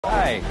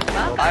Hi.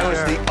 I was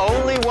the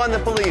only one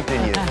that believed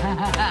in you.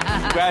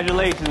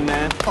 Congratulations,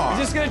 man. You're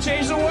just gonna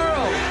change the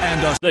world.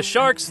 And the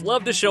sharks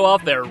love to show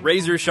off their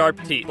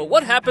razor-sharp teeth. But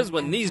what happens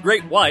when these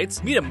great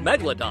whites meet a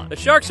megalodon? The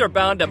sharks are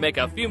bound to make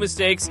a few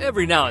mistakes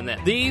every now and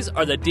then. These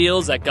are the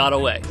deals that got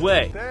away.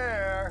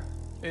 There.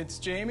 It's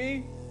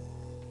Jamie.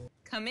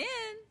 Come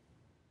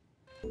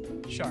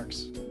in.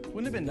 Sharks. Wouldn't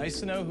it have been nice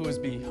to know who was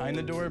behind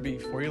the door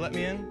before you let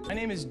me in? My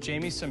name is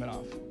Jamie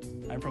Siminoff.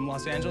 I'm from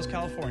Los Angeles,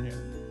 California.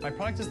 My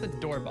product is the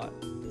Doorbot.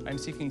 I'm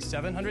seeking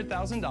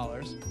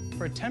 $700,000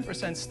 for a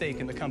 10%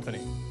 stake in the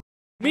company.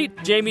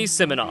 Meet Jamie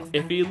Siminoff.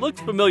 If he looks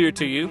familiar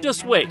to you,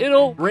 just wait.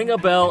 It'll ring a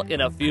bell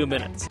in a few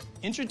minutes.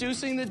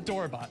 Introducing the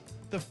Doorbot,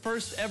 the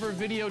first ever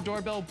video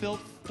doorbell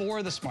built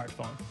for the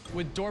smartphone.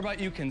 With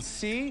Doorbot, you can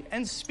see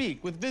and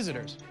speak with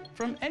visitors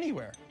from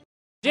anywhere.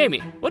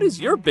 Jamie, what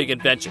is your big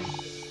invention?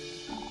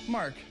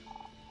 Mark,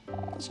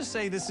 let's just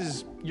say this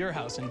is your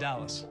house in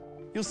Dallas.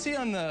 You'll see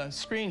on the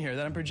screen here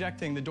that I'm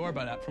projecting the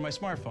Doorbot app from my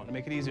smartphone to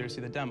make it easier to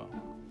see the demo.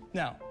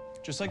 Now,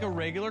 just like a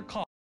regular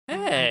call.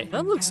 Hey,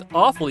 that looks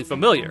awfully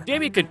familiar.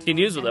 Jamie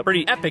continues with a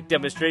pretty epic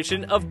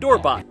demonstration of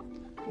Doorbot.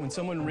 When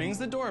someone rings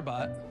the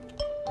Doorbot,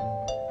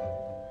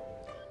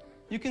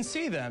 you can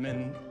see them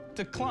and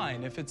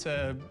decline if it's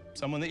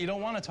someone that you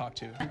don't want to talk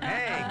to.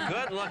 Hey,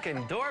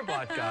 good-looking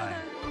Doorbot guy.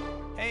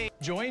 Hey,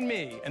 join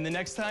me, and the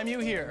next time you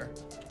hear,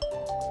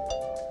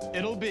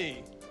 it'll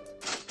be...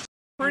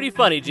 Pretty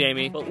funny,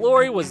 Jamie, but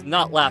Lori was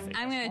not laughing.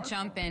 I'm going to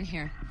jump in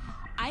here.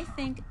 I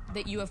think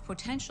that you have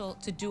potential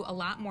to do a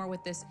lot more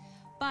with this,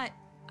 but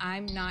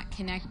I'm not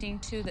connecting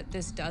to that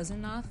this does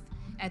enough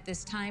at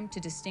this time to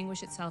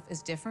distinguish itself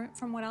as different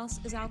from what else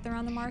is out there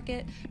on the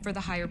market for the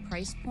higher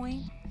price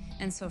point.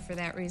 And so for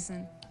that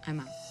reason,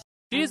 I'm out.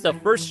 She's the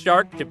first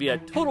shark to be a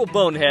total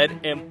bonehead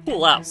and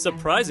pull out,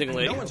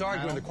 surprisingly. No one's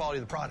arguing the quality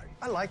of the product.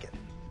 I like it.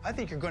 I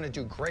think you're going to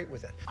do great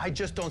with it. I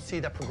just don't see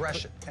that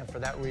progression, and for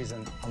that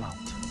reason, I'm out.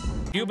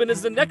 Cuban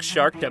is the next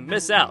shark to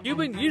miss out.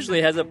 Cuban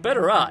usually has a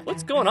better eye.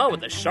 What's going on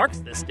with the sharks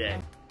this day?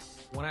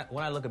 When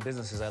I look at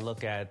businesses, I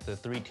look at the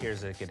three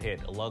tiers that get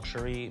hit: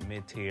 luxury,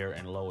 mid-tier,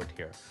 and lower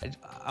tier.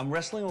 I'm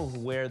wrestling with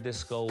where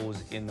this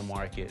goes in the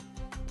market.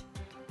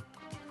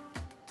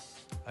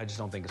 I just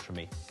don't think it's for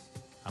me.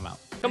 I'm out.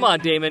 Come on,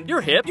 Damon, you're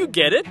hip. You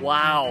get it.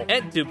 Wow.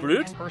 And to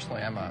Brute.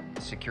 Personally, I'm a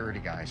security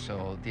guy,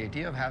 so the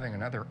idea of having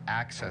another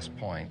access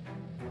point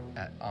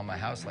on my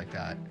house like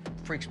that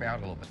freaks me out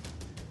a little bit.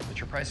 But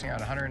you're pricing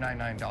out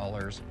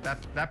 $199.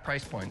 That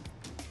price point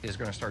is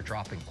going to start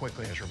dropping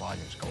quickly as your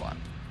volumes go up.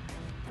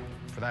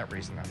 For that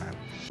reason, I'm out.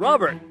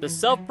 Robert, the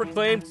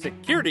self-proclaimed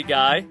security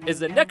guy, is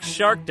the next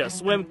shark to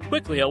swim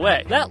quickly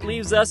away. That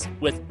leaves us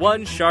with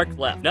one shark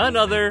left, none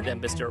other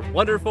than Mr.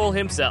 Wonderful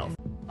himself.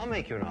 I'll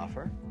make you an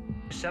offer.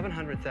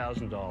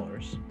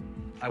 $700,000.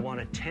 I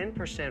want a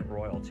 10%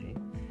 royalty.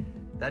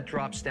 That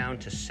drops down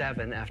to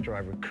 7 after I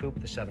recoup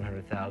the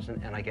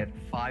 $700,000, and I get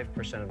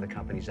 5% of the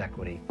company's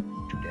equity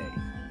today.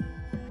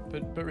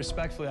 But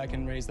respectfully, I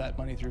can raise that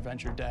money through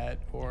venture debt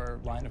or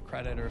line of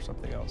credit or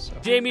something else. So.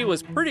 Jamie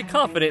was pretty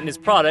confident in his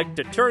product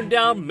to turn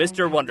down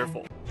Mr.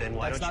 Wonderful. Then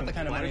why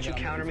don't you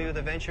counter me with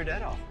a venture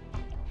debt offer?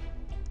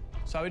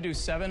 So I would do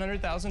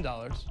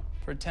 $700,000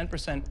 for a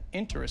 10%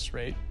 interest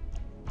rate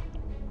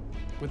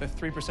with a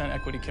 3%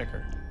 equity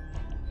kicker.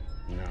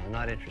 No,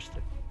 not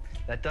interested.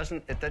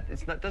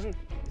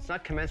 It's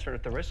not commensurate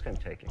with the risk I'm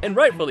taking. And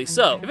rightfully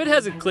so. If it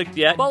hasn't clicked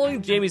yet,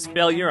 following Jamie's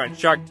failure on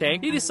Shark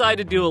Tank, he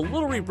decided to do a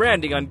little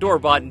rebranding on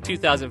Doorbot in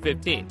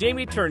 2015.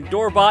 Jamie turned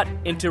Doorbot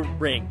into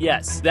Ring.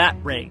 Yes, that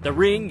ring. The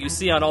ring you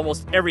see on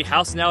almost every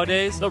house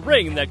nowadays. The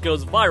ring that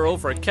goes viral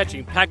for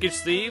catching package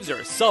thieves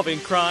or solving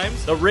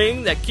crimes. The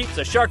ring that keeps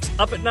the sharks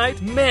up at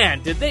night.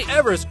 Man, did they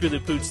ever screw the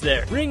pooch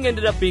there. Ring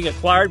ended up being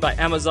acquired by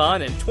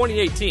Amazon in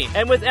 2018.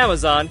 And with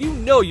Amazon, you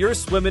know you're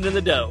swimming in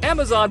the dough.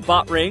 Amazon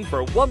bought Ring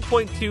for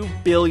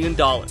 $1.2 billion.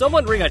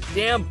 Someone ring a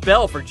damn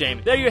bell for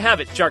Jamie. There you have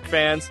it, shark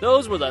fans.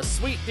 Those were the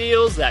sweet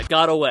deals that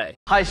got away.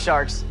 Hi,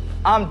 sharks.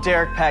 I'm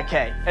Derek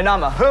Paquet, and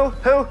I'm a who?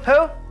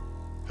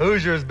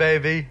 Hoosiers,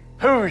 baby.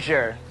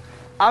 Hoosier.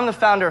 I'm the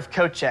founder of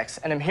Coachex,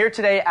 and I'm here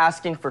today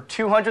asking for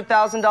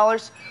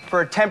 $200,000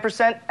 for a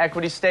 10%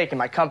 equity stake in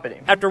my company.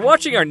 After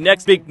watching our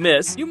next big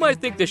miss, you might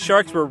think the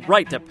sharks were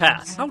right to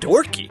pass. How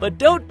dorky. But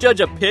don't judge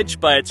a pitch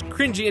by its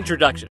cringy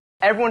introduction.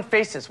 Everyone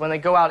faces when they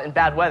go out in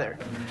bad weather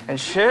and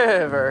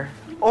shiver.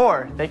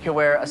 Or they could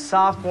wear a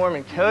soft, warm,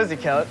 and cozy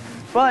coat,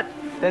 but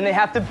then they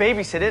have to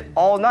babysit it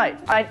all night.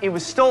 It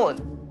was stolen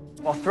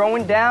while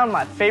throwing down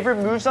my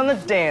favorite moves on the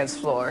dance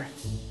floor.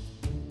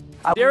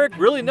 Derek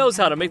really knows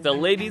how to make the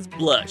ladies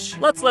blush.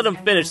 Let's let him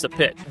finish the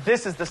pitch.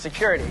 This is the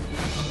security.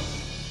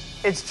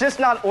 It's just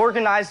not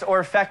organized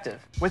or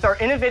effective. With our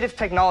innovative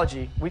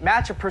technology, we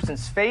match a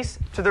person's face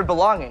to their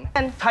belonging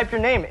and type your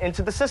name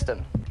into the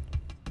system.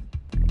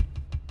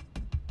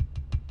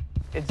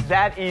 It's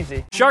that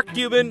easy. Shark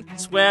Cuban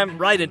swam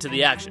right into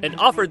the action and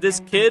offered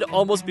this kid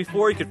almost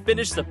before he could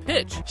finish the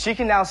pitch. She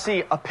can now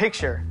see a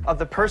picture of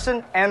the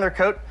person and their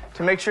coat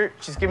to make sure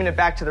she's giving it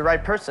back to the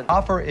right person.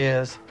 Offer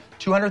is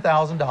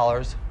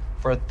 $200,000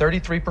 for a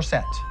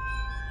 33%.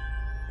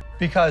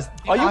 because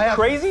Are you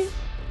crazy?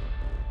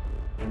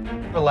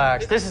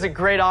 Relax. This is a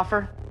great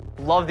offer.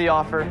 Love the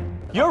offer.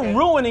 You're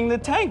ruining the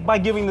tank by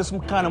giving this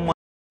kind of money.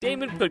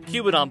 Damon put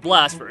Cuban on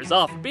blast for his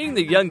offer. Being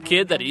the young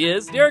kid that he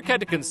is, Derek had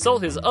to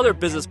consult his other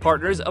business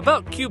partners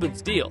about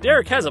Cuban's deal.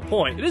 Derek has a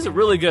point. It is a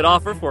really good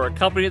offer for a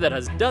company that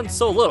has done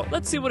so little.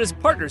 Let's see what his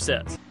partner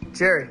says.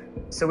 Jerry,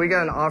 so we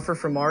got an offer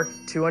from Mark,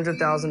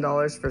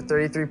 $200,000 for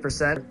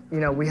 33%. You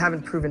know, we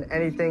haven't proven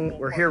anything.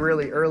 We're here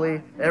really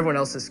early. Everyone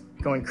else is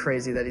going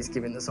crazy that he's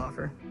giving this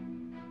offer.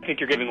 I think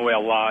you're giving away a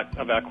lot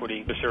of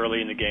equity this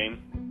early in the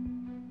game.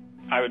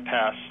 I would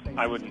pass.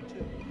 I wouldn't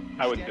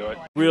do it.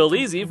 Real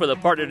easy for the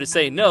partner to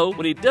say no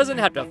when he doesn't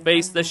have to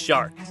face the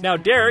Sharks. Now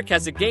Derek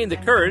has to gain the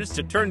courage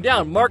to turn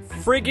down Mark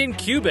friggin'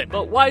 Cuban.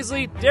 But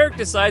wisely, Derek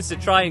decides to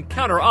try and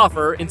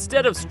counter-offer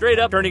instead of straight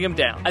up turning him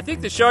down. I think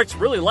the Sharks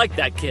really like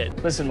that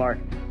kid. Listen, Mark,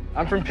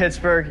 I'm from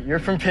Pittsburgh. You're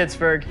from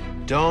Pittsburgh.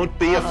 Don't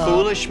be a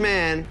foolish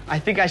man. I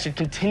think I should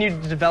continue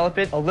to develop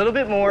it a little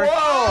bit more.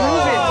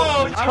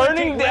 Whoa! Prove it.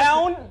 Turning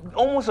down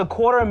almost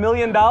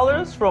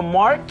 $250,000 from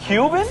Mark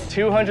Cuban?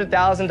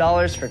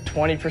 $200,000 for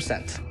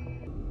 20%.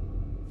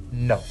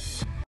 No.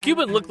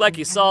 Cuban looked like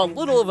he saw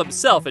little of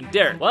himself in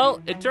Derek.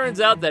 Well, it turns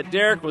out that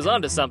Derek was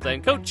onto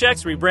something. Coat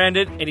Checks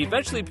rebranded and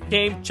eventually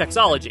became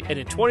Checksology. And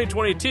in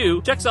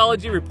 2022,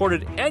 Checksology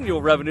reported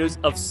annual revenues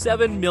of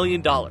 $7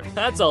 million.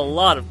 That's a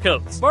lot of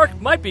coats. Mark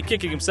might be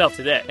kicking himself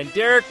today, and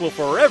Derek will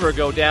forever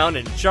go down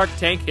in Shark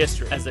Tank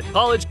history as the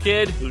college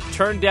kid who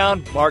turned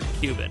down Mark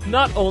Cuban.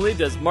 Not only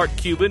does Mark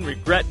Cuban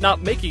regret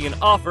not making an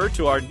offer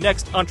to our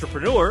next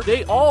entrepreneur,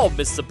 they all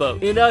miss the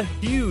boat in a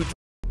huge.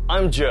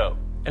 I'm Joe.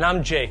 And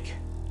I'm Jake.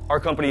 Our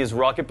company is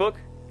Rocketbook,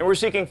 and we're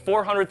seeking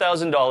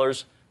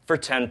 $400,000 for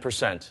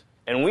 10%.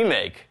 And we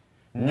make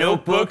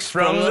notebooks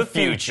from the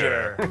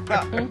future.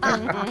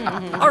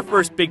 Our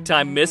first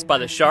big-time miss by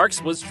the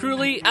Sharks was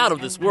truly out of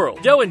this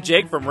world. Joe and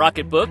Jake from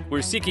Rocketbook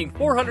were seeking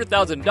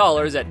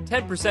 $400,000 at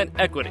 10%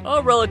 equity,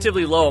 a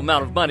relatively low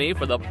amount of money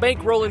for the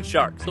bankrolling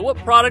Sharks. So what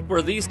product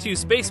were these two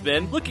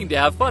spacemen looking to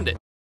have funded?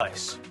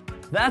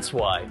 That's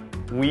why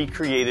we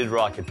created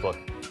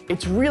Rocketbook.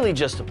 It's really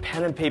just a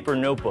pen and paper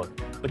notebook,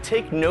 but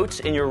take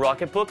notes in your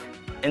Rocketbook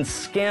and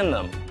scan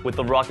them with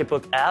the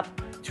Rocketbook app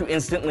to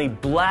instantly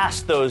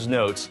blast those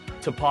notes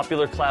to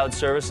popular cloud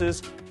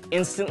services,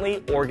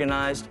 instantly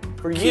organized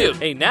for you.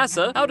 Hey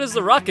NASA, how does the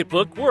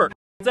Rocketbook work?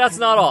 That's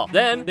not all.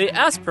 Then they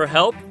ask for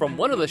help from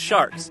one of the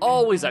Sharks.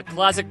 Always a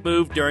classic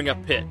move during a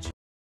pitch.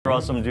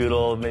 Draw some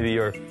doodle, maybe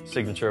your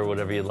signature or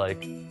whatever you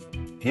like.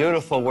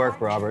 Beautiful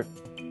work, Robert.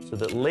 So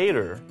that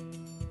later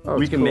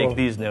we can make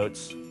these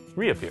notes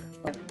reappear.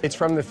 It's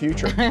from the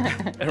future.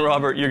 And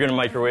Robert, you're going to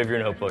microwave your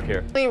notebook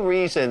here. The only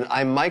reason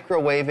I'm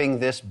microwaving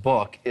this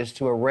book is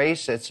to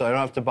erase it so I don't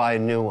have to buy a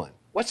new one.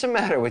 What's the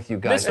matter with you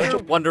guys? Mr.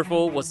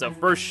 Wonderful was the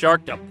first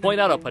shark to point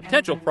out a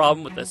potential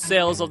problem with the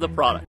sales of the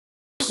product.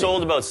 We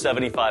sold about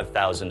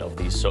 75,000 of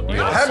these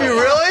units. Have you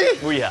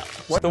really? We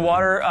have. The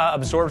water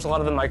absorbs a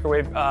lot of the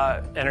microwave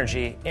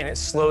energy, and it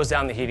slows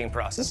down the heating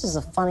process. This is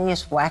the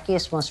funniest,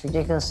 wackiest, most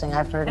ridiculous thing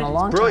I've heard in a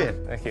long time.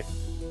 Brilliant. Thank you.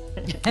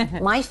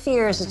 My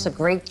fear is it's a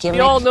great gimmick. We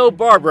all know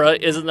Barbara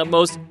isn't the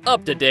most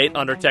up-to-date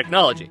on her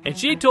technology, and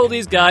she told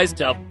these guys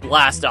to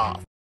blast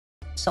off.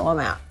 So I'm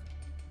out.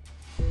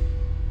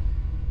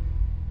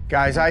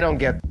 Guys, I don't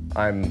get.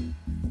 I'm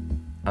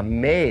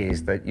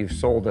amazed that you've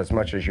sold as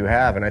much as you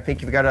have, and I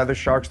think you've got other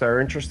sharks that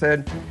are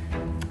interested.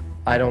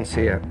 I don't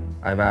see it.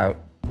 I'm out.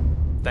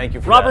 Thank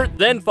you for Robert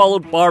then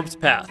followed Barb's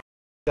path.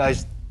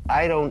 Guys,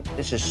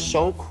 this is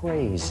so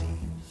crazy.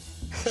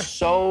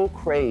 So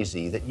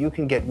crazy that you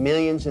can get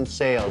millions in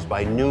sales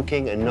by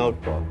nuking a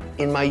notebook.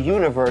 In my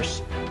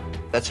universe,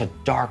 that's a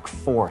dark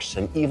force,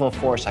 an evil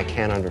force I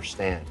can't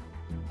understand.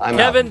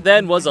 Kevin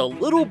then was a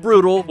little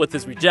brutal with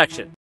his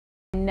rejection.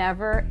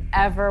 Never,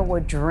 ever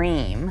would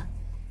dream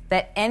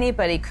that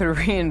anybody could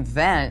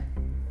reinvent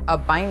a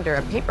binder,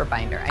 a paper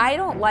binder. I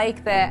don't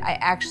like that I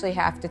actually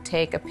have to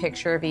take a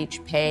picture of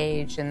each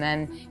page and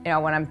then,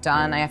 when I'm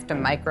done, I have to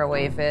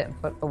microwave it and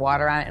put the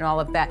water on it and all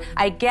of that.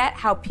 I get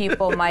how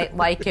people might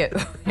like it,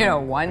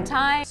 one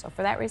time. So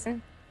for that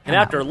reason. And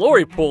after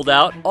Lori pulled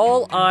out,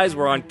 all eyes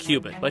were on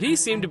Cuban, but he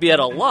seemed to be at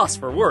a loss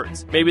for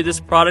words. Maybe this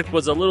product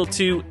was a little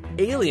too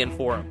alien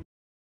for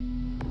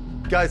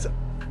him. Guys,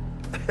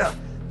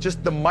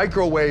 just the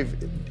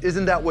microwave,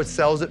 isn't that what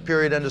sells it,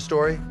 period, end of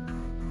story?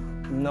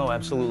 No,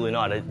 absolutely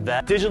not.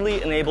 That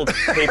digitally enabled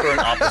paper and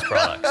office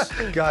products.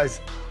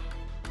 Guys,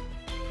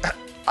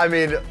 I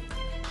mean,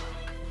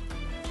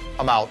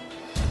 I'm out.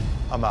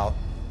 I'm out.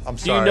 I'm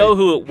sorry. Do you know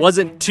who it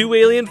wasn't too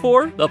alien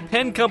for? The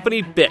pen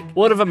company Bic,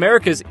 one of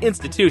America's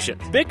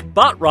institutions. Bic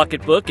bought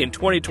Rocketbook in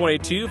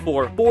 2022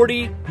 for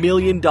 $40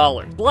 million.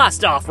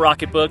 Blast off,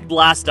 Rocketbook,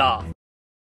 blast off.